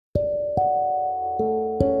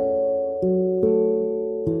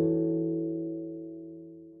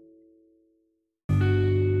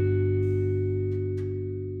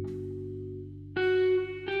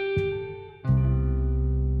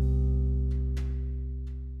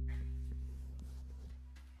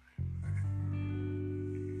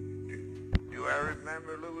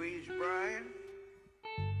Remember Louise Bryan?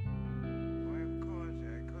 Why, of course,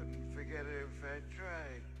 I couldn't forget her if I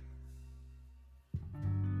tried.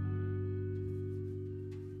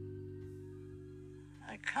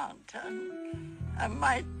 I can't. I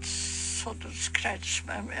might sort of scratch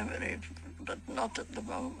my memory, but not at the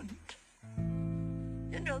moment.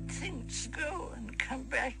 You know, things go and come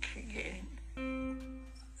back again.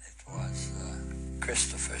 It was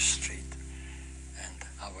Christopher Street, and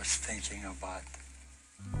I was thinking about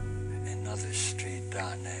another street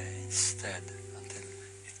down there instead until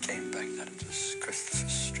it came back that it was Christopher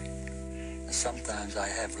Street. And sometimes I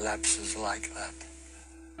have lapses like that.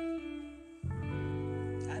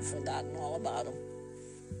 I've forgotten all about them.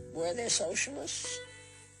 Were they socialists?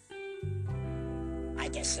 I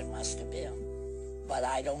guess there must have been. But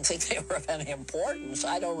I don't think they were of any importance.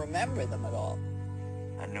 I don't remember them at all.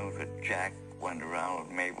 I know that Jack went around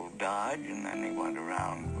with Mabel Dodge, and then he went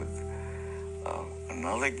around with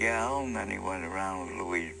another gal, and then he went around with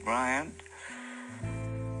Louise Bryant.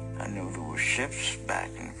 I know there were shifts back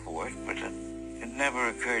and forth, but it never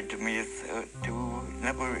occurred to me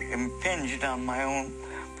never impinged on my own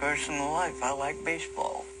personal life. I like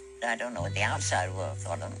baseball. I don't know what the outside world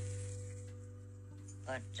thought of them,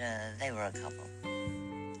 but they were a couple. I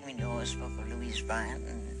mean, you always spoke of Louise Bryant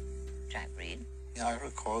and Jack Reed. I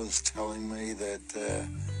recall his telling me that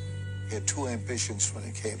he had two ambitions when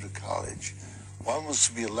he came to college. One was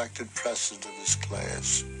to be elected president of his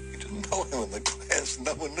class. He didn't know him in the class.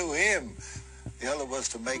 No one knew him. The other was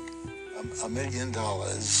to make $1 million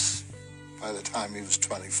by the time he was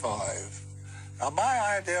 25. Now,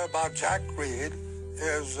 my idea about Jack Reed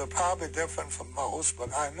is probably different from most, but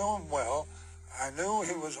I knew him well. I knew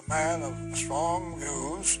he was a man of strong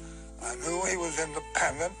views. I knew he was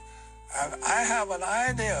independent. And I have an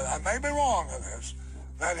idea, I may be wrong in this,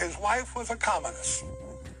 that his wife was a communist.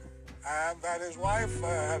 And that his wife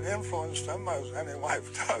had influenced him, as any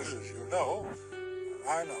wife does, as you know.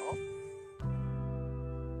 I know.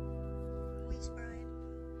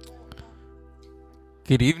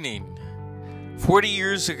 Good evening. 40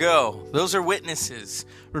 years ago, those are witnesses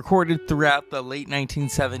recorded throughout the late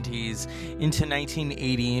 1970s into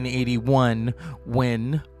 1980 and 81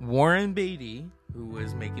 when Warren Beatty, who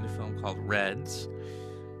was making a film called Reds,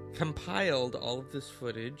 compiled all of this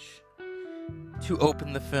footage to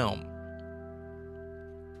open the film.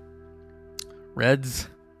 Reds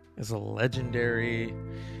is a legendary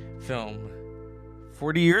film.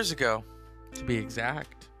 40 years ago, to be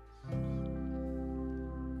exact.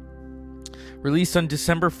 Released on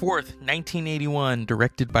December 4th, 1981,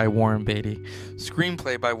 directed by Warren Beatty.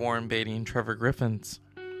 Screenplay by Warren Beatty and Trevor Griffiths.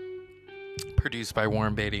 Produced by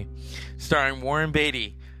Warren Beatty. Starring Warren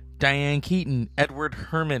Beatty, Diane Keaton, Edward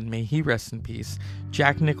Herrmann, may he rest in peace,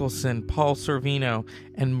 Jack Nicholson, Paul Sorvino,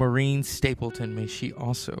 and Maureen Stapleton, may she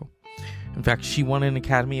also. In fact, she won an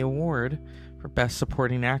Academy Award for Best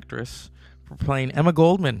Supporting Actress for playing Emma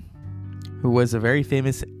Goldman, who was a very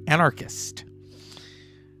famous anarchist.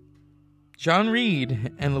 John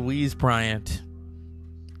Reed and Louise Bryant,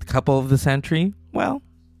 the couple of the century. Well,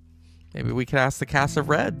 maybe we could ask the cast of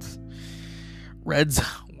Reds. Reds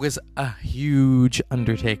was a huge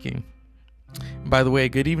undertaking. And by the way,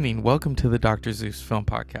 good evening. Welcome to the Dr. Zeus Film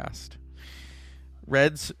Podcast.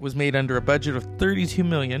 Reds was made under a budget of $32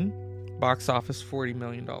 million, box office $40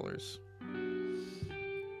 million.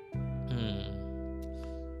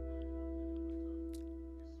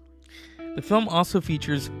 The film also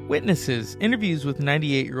features witnesses, interviews with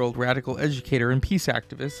 98-year-old radical educator and peace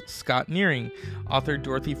activist Scott Nearing, author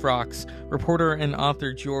Dorothy Frocks, reporter and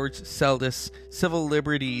author George Seldes, civil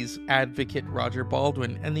liberties advocate Roger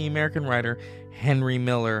Baldwin, and the American writer Henry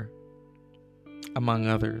Miller, among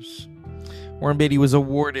others. Warren Beatty was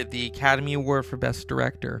awarded the Academy Award for Best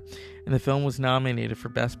Director, and the film was nominated for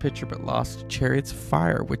Best Picture but lost to Chariots of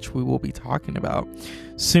Fire, which we will be talking about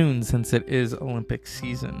soon since it is Olympic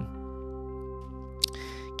season.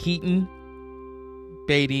 Keaton,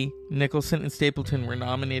 Beatty, Nicholson, and Stapleton were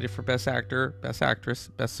nominated for Best Actor, Best Actress,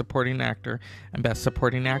 Best Supporting Actor, and Best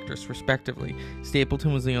Supporting Actress, respectively.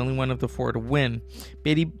 Stapleton was the only one of the four to win.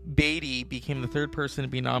 Beatty became the third person to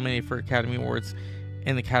be nominated for Academy Awards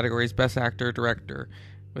in the categories Best Actor, Director,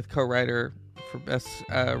 with co-writer for Best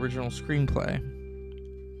Original Screenplay.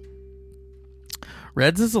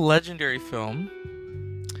 Reds is a legendary film.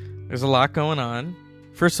 There's a lot going on.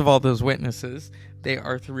 First of all, those witnesses. They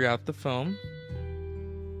are throughout the film.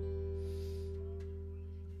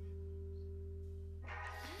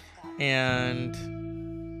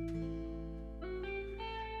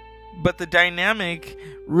 But the dynamic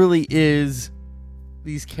really is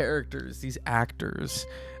these characters, these actors,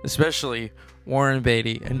 especially Warren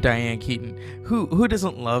Beatty and Diane Keaton. Who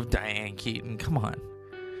doesn't love Diane Keaton? Come on.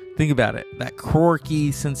 Think about it. That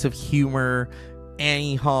quirky sense of humor.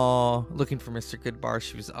 Annie Hall, Looking for Mr. Goodbar.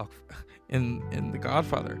 She was in The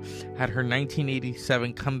Godfather. Had her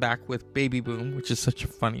 1987 comeback with Baby Boom, which is such a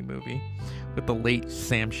funny movie, with the late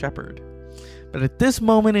Sam Shepard. But at this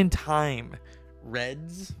moment in time,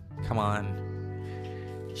 Reds, come on.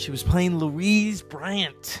 She was playing Louise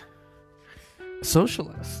Bryant, a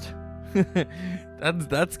socialist.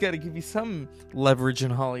 That's got to give you some leverage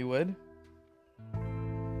in Hollywood.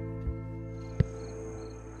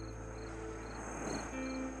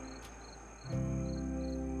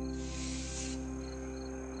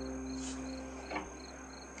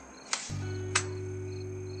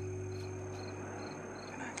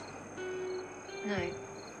 Night.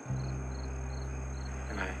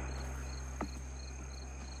 Good night.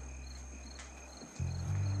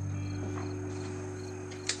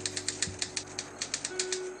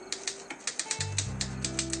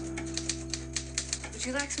 Would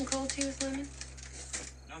you like some cold tea with lemon?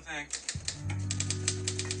 No thanks.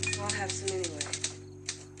 Well, I'll have some anyway.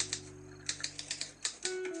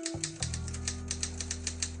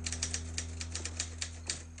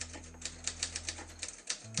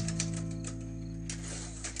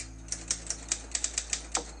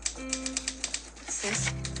 What's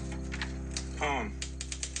this? Poem.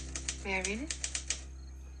 May I read it?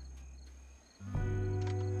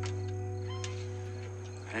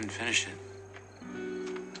 I didn't finish it.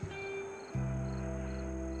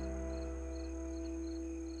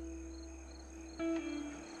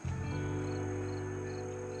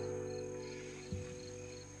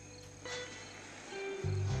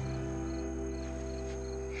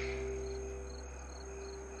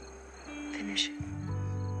 Finish it.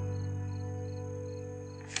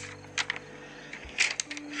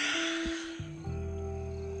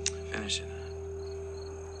 Finish it.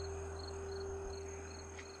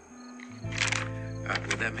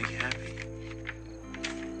 Would that make you happy?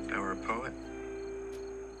 If I were a poet?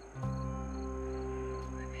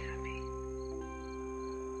 I'm happy.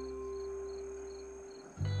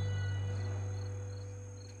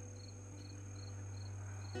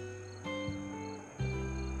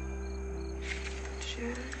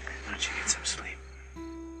 Jack. Why don't you get some sleep?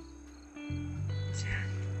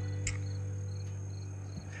 Jack.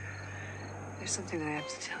 There's something that I have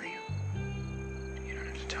to tell you. You don't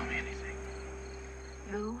have to tell me anything.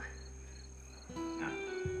 No? No.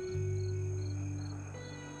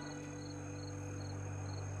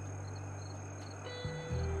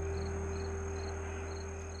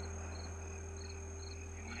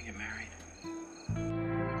 You want to get married?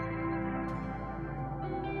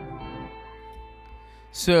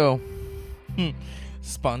 So,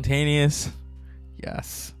 spontaneous,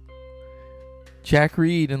 yes. Jack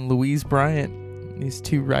Reed and Louise Bryant, these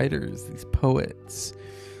two writers, these poets,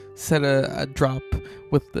 set a drop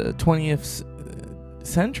with the 20th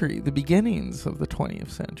century, the beginnings of the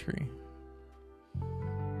 20th century.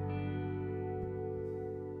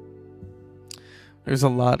 There's a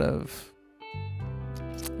lot of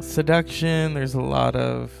seduction, there's a lot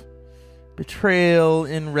of betrayal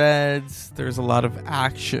in Reds, there's a lot of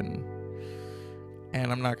action.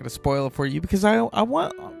 And I'm not going to spoil it for you because I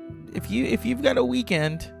want, if you've got a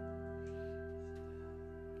weekend,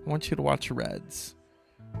 I want you to watch Reds.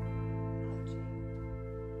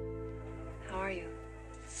 How are you?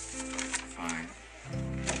 Fine.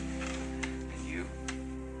 And you?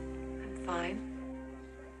 I'm fine.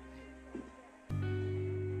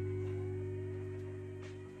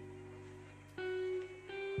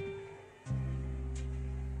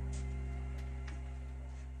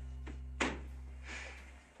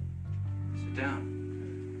 Sit down.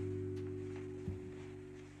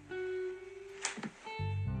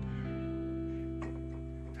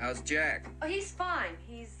 How's Jack? Oh, he's fine.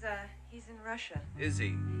 He's in Russia. Is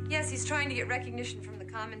he? Yes, he's trying to get recognition from the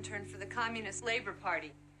Comintern for the Communist Labor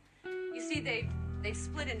Party. You see, they've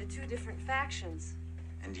split into two different factions.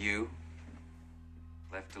 And you?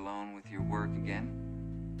 Left alone with your work again?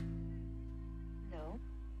 No.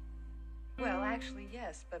 Well, actually,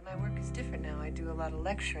 yes, but my work is different now. I do a lot of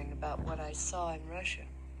lecturing about what I saw in Russia.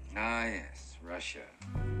 Ah, yes, Russia.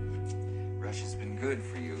 Russia's been good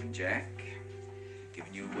for you and Jack.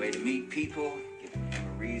 Giving you a way to meet people, giving him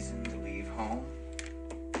a reason to leave home.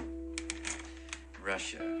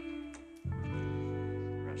 Russia.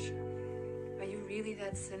 Russia. Are you really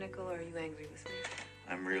that cynical, or are you angry with me?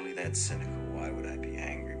 I'm really that cynical. Why would I be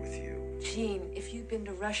angry with you? Gene, if you'd been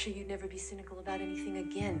to Russia, you'd never be cynical about anything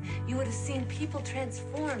again. You would have seen people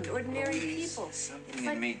transformed, ordinary Louise, people. Something It's in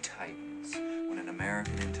like- me tightens when an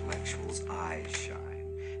American intellectuals' eyes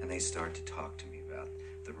shine, and they start to talk to me about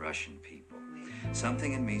the Russian people.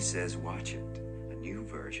 Something in me says, watch it. A new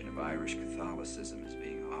version of Irish Catholicism is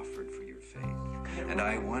being offered for your faith. And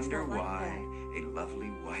I wonder why a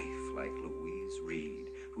lovely wife like Louise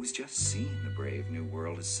Reed, who's just seen the brave new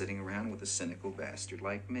world, is sitting around with a cynical bastard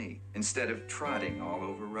like me, instead of trotting all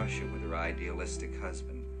over Russia with her idealistic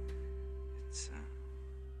husband. It's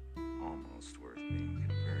almost worth being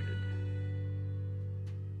converted.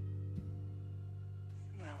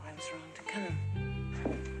 Well, I was wrong to come.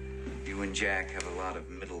 You and Jack have a lot of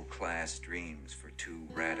middle-class dreams for two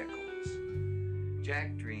radicals.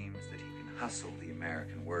 Jack dreams that he can hustle the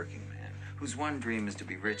American working man, whose one dream is to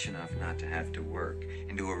be rich enough not to have to work,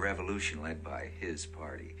 into a revolution led by his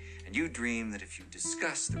party. And you dream that if you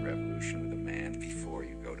discuss the revolution with a man before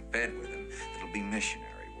you go to bed with him, it'll be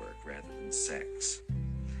missionary work rather than sex.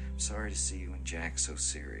 I'm sorry to see you and Jack so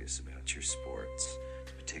serious about your sports.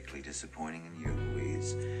 It's particularly disappointing in you,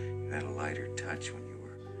 Louise. You had a lighter touch when you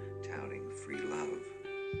were touting free love.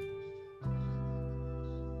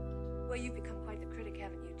 Well, you've become quite the critic,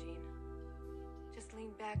 haven't you, Jean? Just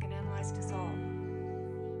leaned back and analyzed us all.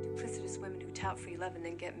 Duplicitous women who tout free love and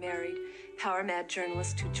then get married. Power-mad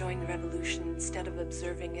journalists who join the revolution instead of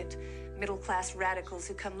observing it. Middle-class radicals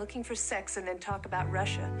who come looking for sex and then talk about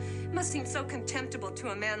Russia. It must seem so contemptible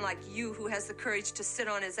to a man like you who has the courage to sit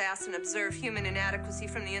on his ass and observe human inadequacy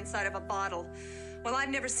from the inside of a bottle. Well, I've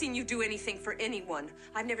never seen you do anything for anyone.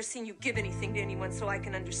 I've never seen you give anything to anyone, so I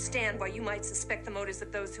can understand why you might suspect the motives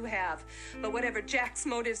of those who have. But whatever Jack's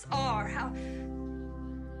motives are, how...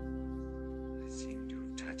 I seem to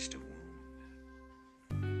have touched a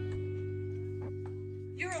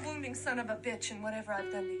wound. You're a wounding son of a bitch, and whatever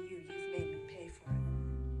I've done to you, you've made me pay for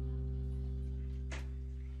it.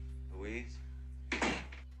 Louise?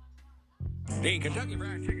 The Kentucky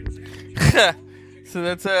Fried Chicken Sandwich. So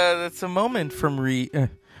that's a moment from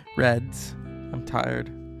Reds. I'm tired.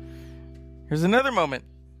 Here's another moment.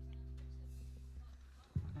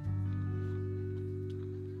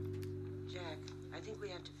 Jack, I think we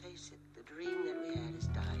have to face it. The dream that we had is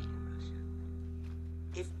dying in Russia.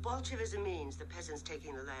 If Bolshevism means the peasants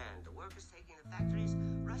taking the land, the workers taking the factories,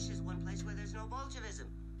 Russia's one place where there's no Bolshevism.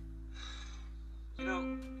 You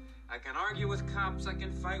know, I can argue with cops, I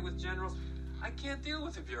can fight with generals. I can't deal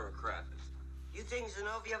with a bureaucrat. You think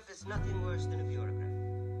Zinoviev is nothing worse than a bureaucrat?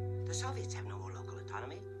 The Soviets have no more local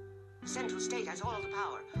autonomy. The central state has all the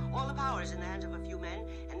power. All the power is in the hands of a few men,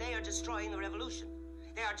 and they are destroying the revolution.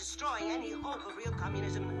 They are destroying any hope of real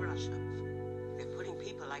communism in Russia. They're putting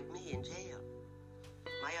people like me in jail.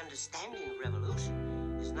 My understanding of revolution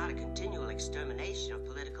is not a continual extermination of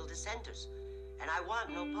political dissenters, and I want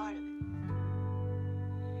no part of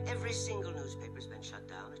it. Every single newspaper's been shut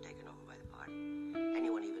down or taken over by the party.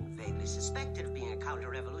 Anyone even vaguely suspected of being a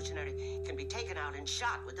counter-revolutionary can be taken out and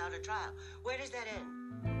shot without a trial. Where does that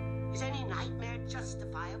end? Is any nightmare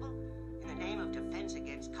justifiable in the name of defense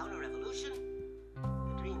against counter-revolution?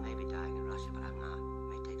 The dream may be dying in Russia, but I'm not. It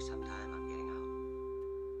may take some time. I'm getting out.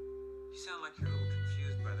 You sound like you're a little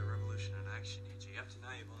confused by the revolution in action, E.G. Up to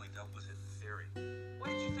now, you've only dealt with it in theory. What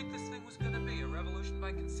did you think this thing was going to be? A revolution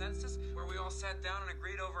by consensus, where we all sat down and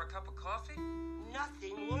agreed over a cup of coffee?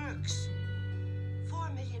 Nothing works. 4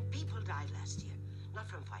 million people died last year, not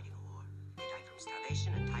from fighting a war. They died from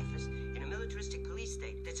starvation and typhus in a militaristic police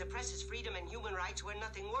state that suppresses freedom and human rights where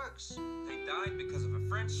nothing works. They died because of a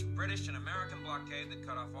French, British, and American blockade that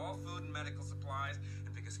cut off all food and medical supplies,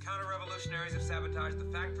 and because counter-revolutionaries have sabotaged the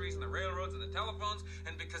factories and the railroads and the telephones,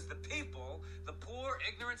 and because the people, the poor,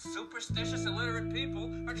 ignorant, superstitious, illiterate people,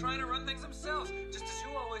 are trying to run things themselves, just as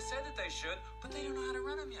you always said that they should, but they don't know how to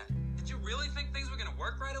run them yet. Did you really think things were going to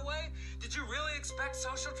work right away? Did you really expect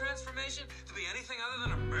social transformation to be anything other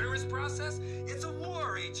than a murderous process? It's a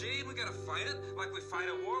war, E.G., and we got to fight it like we fight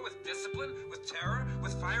a war with discipline, with terror,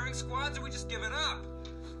 with firing squads, or we just give it up.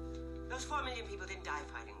 Those 4 million people didn't die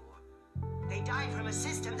fighting war. They died from a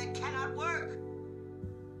system that cannot work.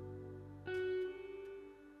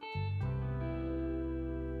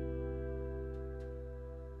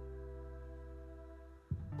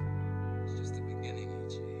 It's just the beginning,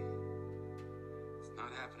 E.G. It's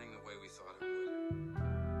not happening the way we thought it would.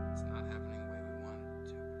 It's not happening the way we wanted it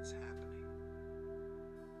to, but it's happening.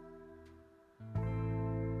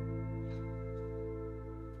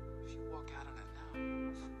 If you walk out on it now,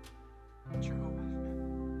 what's your hope, man?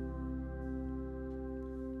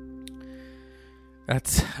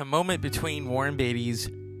 That's a moment between Warren Beatty's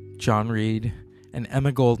John Reed and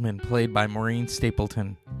Emma Goldman, played by Maureen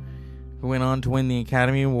Stapleton, who went on to win the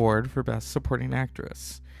Academy Award for Best Supporting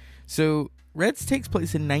Actress. So, Reds takes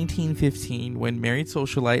place in 1915 when married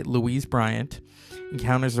socialite Louise Bryant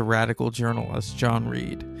encounters a radical journalist, John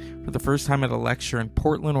Reed, for the first time at a lecture in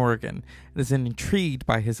Portland, Oregon, and is intrigued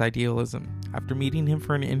by his idealism. After meeting him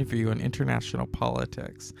for an interview on international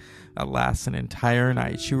politics that lasts an entire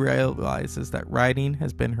night, she realizes that writing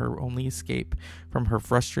has been her only escape from her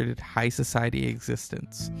frustrated high society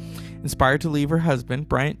existence. Inspired to leave her husband,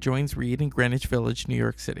 Bryant joins Reed in Greenwich Village, New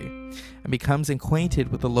York City, and becomes acquainted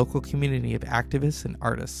with the local community of activists and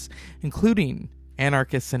artists, including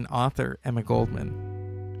anarchist and author Emma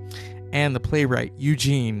Goldman, and the playwright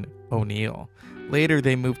Eugene O'Neill. Later,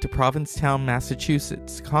 they moved to Provincetown,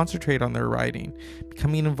 Massachusetts, to concentrate on their writing,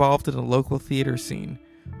 becoming involved in a local theater scene.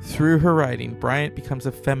 Through her writing, Bryant becomes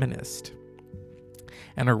a feminist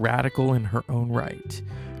and a radical in her own right.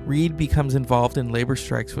 Reed becomes involved in labor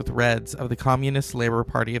strikes with Reds of the Communist Labor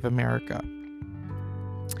Party of America.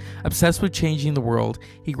 Obsessed with changing the world,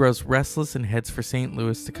 he grows restless and heads for St.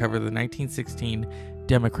 Louis to cover the 1916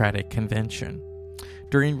 Democratic Convention.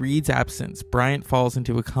 During Reed's absence, Bryant falls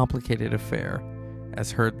into a complicated affair,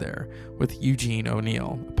 as heard there, with Eugene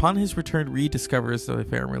O'Neill. Upon his return, Reed discovers the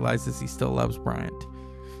affair and realizes he still loves Bryant.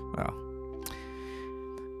 Well,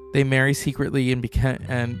 they marry secretly and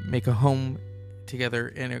make a home together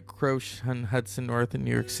in a Croce on Hudson North in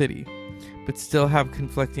New York City, but still have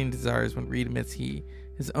conflicting desires when Reed admits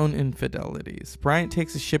his own infidelities. Bryant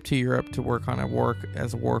takes a ship to Europe to work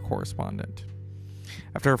as a war correspondent.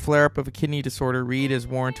 After a flare-up of a kidney disorder, Reed is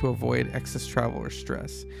warned to avoid excess travel or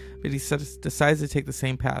stress, but he decides to take the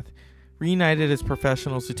same path. Reunited as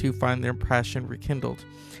professionals, the two find their passion rekindled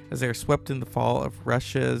as they are swept in the fall of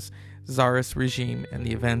Russia's Tsarist regime and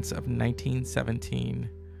the events of 1917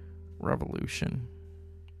 revolution.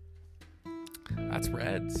 That's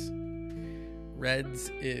Reds.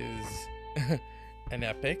 Reds is an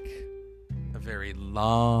epic, a very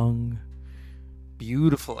long,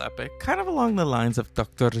 beautiful epic, kind of along the lines of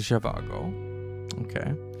Dr. Zhivago.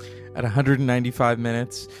 Okay. At 195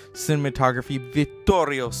 minutes, cinematography,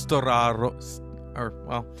 Vittorio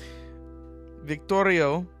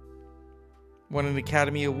won an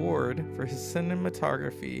Academy Award for his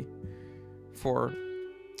cinematography for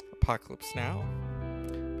Apocalypse Now.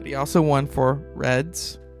 But he also won for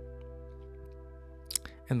Reds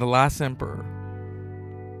and The Last Emperor.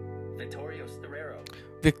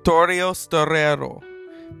 Vittorio Storaro.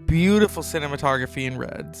 Beautiful cinematography in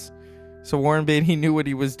Reds. So Warren Beatty knew what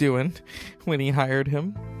he was doing when he hired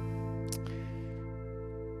him.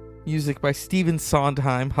 Music by Stephen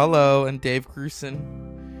Sondheim, hello, and Dave Grusin.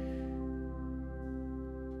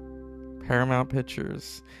 Paramount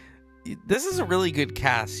Pictures. This is a really good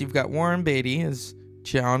cast. You've got Warren Beatty as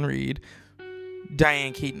John Reed,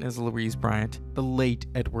 Diane Keaton as Louise Bryant, the late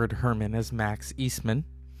Edward Herrmann as Max Eastman,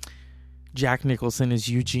 Jack Nicholson as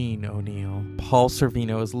Eugene O'Neill, Paul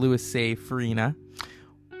Sorvino as Louis C. Farina,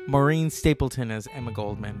 Maureen Stapleton as Emma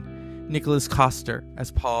Goldman, Nicholas Coster as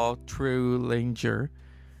Paul Trulinger,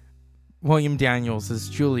 William Daniels as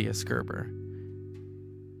Julius Gerber,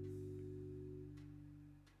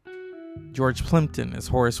 George Plimpton as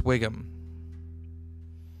Horace Wiggum.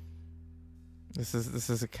 This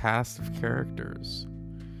is a cast of characters.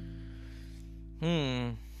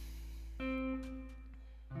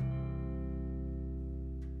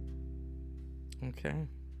 Okay.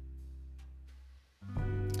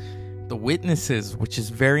 The Witnesses, which is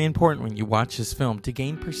very important when you watch this film to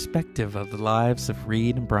gain perspective of the lives of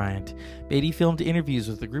Reed and Bryant. Beatty filmed interviews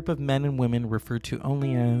with a group of men and women referred to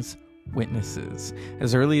only as witnesses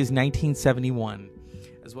as early as 1971,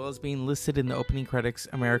 as well as being listed in the opening credits.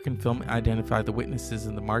 American Film identified the witnesses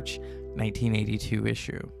in the March 1982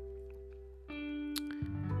 issue.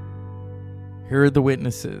 Here are the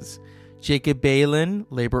witnesses. Jacob Balin,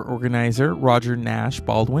 labor organizer. Roger Nash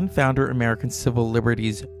Baldwin, founder, American Civil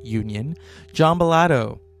Liberties Union. John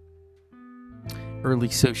Bellato, early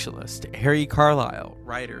socialist. Harry Carlisle,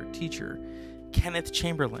 writer, teacher. Kenneth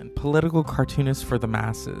Chamberlain, political cartoonist for the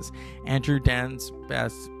masses. Andrew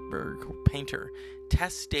Dansberg, painter.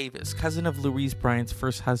 Tess Davis, cousin of Louise Bryant's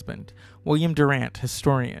first husband. William Durant,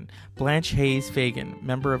 historian. Blanche Hayes Fagan,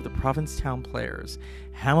 member of the Provincetown Players.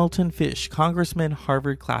 Hamilton Fish, congressman,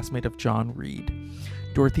 Harvard classmate of John Reed.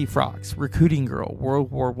 Dorothy Fox, recruiting girl,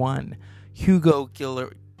 World War I. Hugo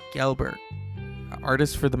Gelbert,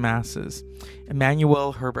 artist for the masses.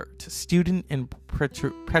 Emmanuel Herbert, student in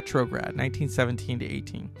Petrograd, 1917 to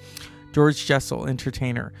 18. George Jessel,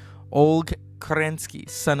 entertainer. Olg Kerensky,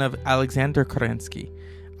 son of Alexander Kerensky.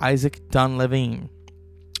 Isaac Dunlevine,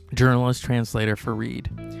 journalist, translator for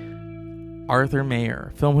Reed. Arthur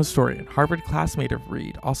Mayer, film historian, Harvard classmate of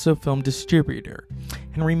Reed, also film distributor.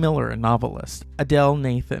 Henry Miller, a novelist. Adele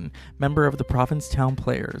Nathan, member of the Provincetown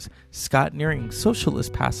Players. Scott Nearing,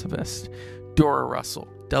 socialist pacifist. Dora Russell,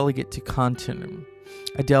 delegate to Continuum.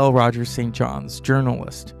 Adele Rogers St. John's,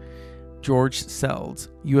 journalist. George Seldes,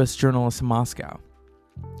 U.S. journalist in Moscow.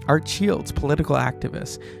 Art Shields, political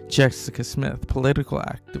activist. Jessica Smith, political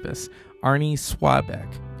activist. Arnie Swabeck,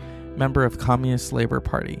 member of Communist Labor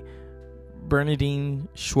Party. Bernadine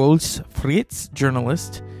Schwartz-Fritz,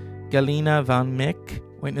 journalist. Galina von Mick,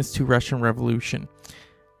 witness to Russian Revolution.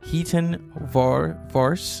 Heaton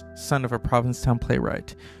Vors, son of a Provincetown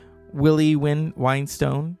playwright. Willie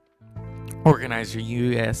Weinstone, organizer,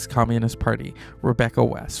 U.S. Communist Party. Rebecca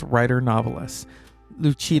West, writer-novelist.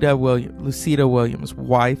 Lucida Williams,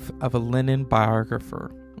 wife of a Lenin biographer.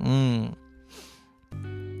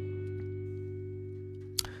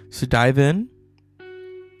 So dive in.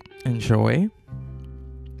 Enjoy.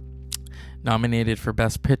 Nominated for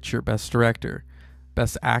Best Picture, Best Director,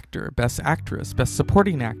 Best Actor, Best Actress, Best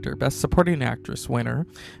Supporting Actor, Best Supporting Actress winner,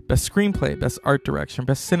 Best Screenplay, Best Art Direction,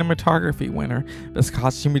 Best Cinematography winner, Best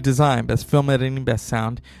Costume Design, Best Film Editing, Best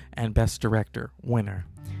Sound, and Best Director winner.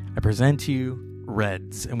 I present to you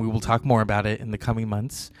Reds, and we will talk more about it in the coming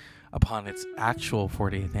months upon its actual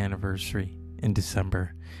 40th anniversary in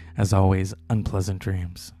December. As always, unpleasant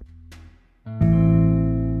dreams.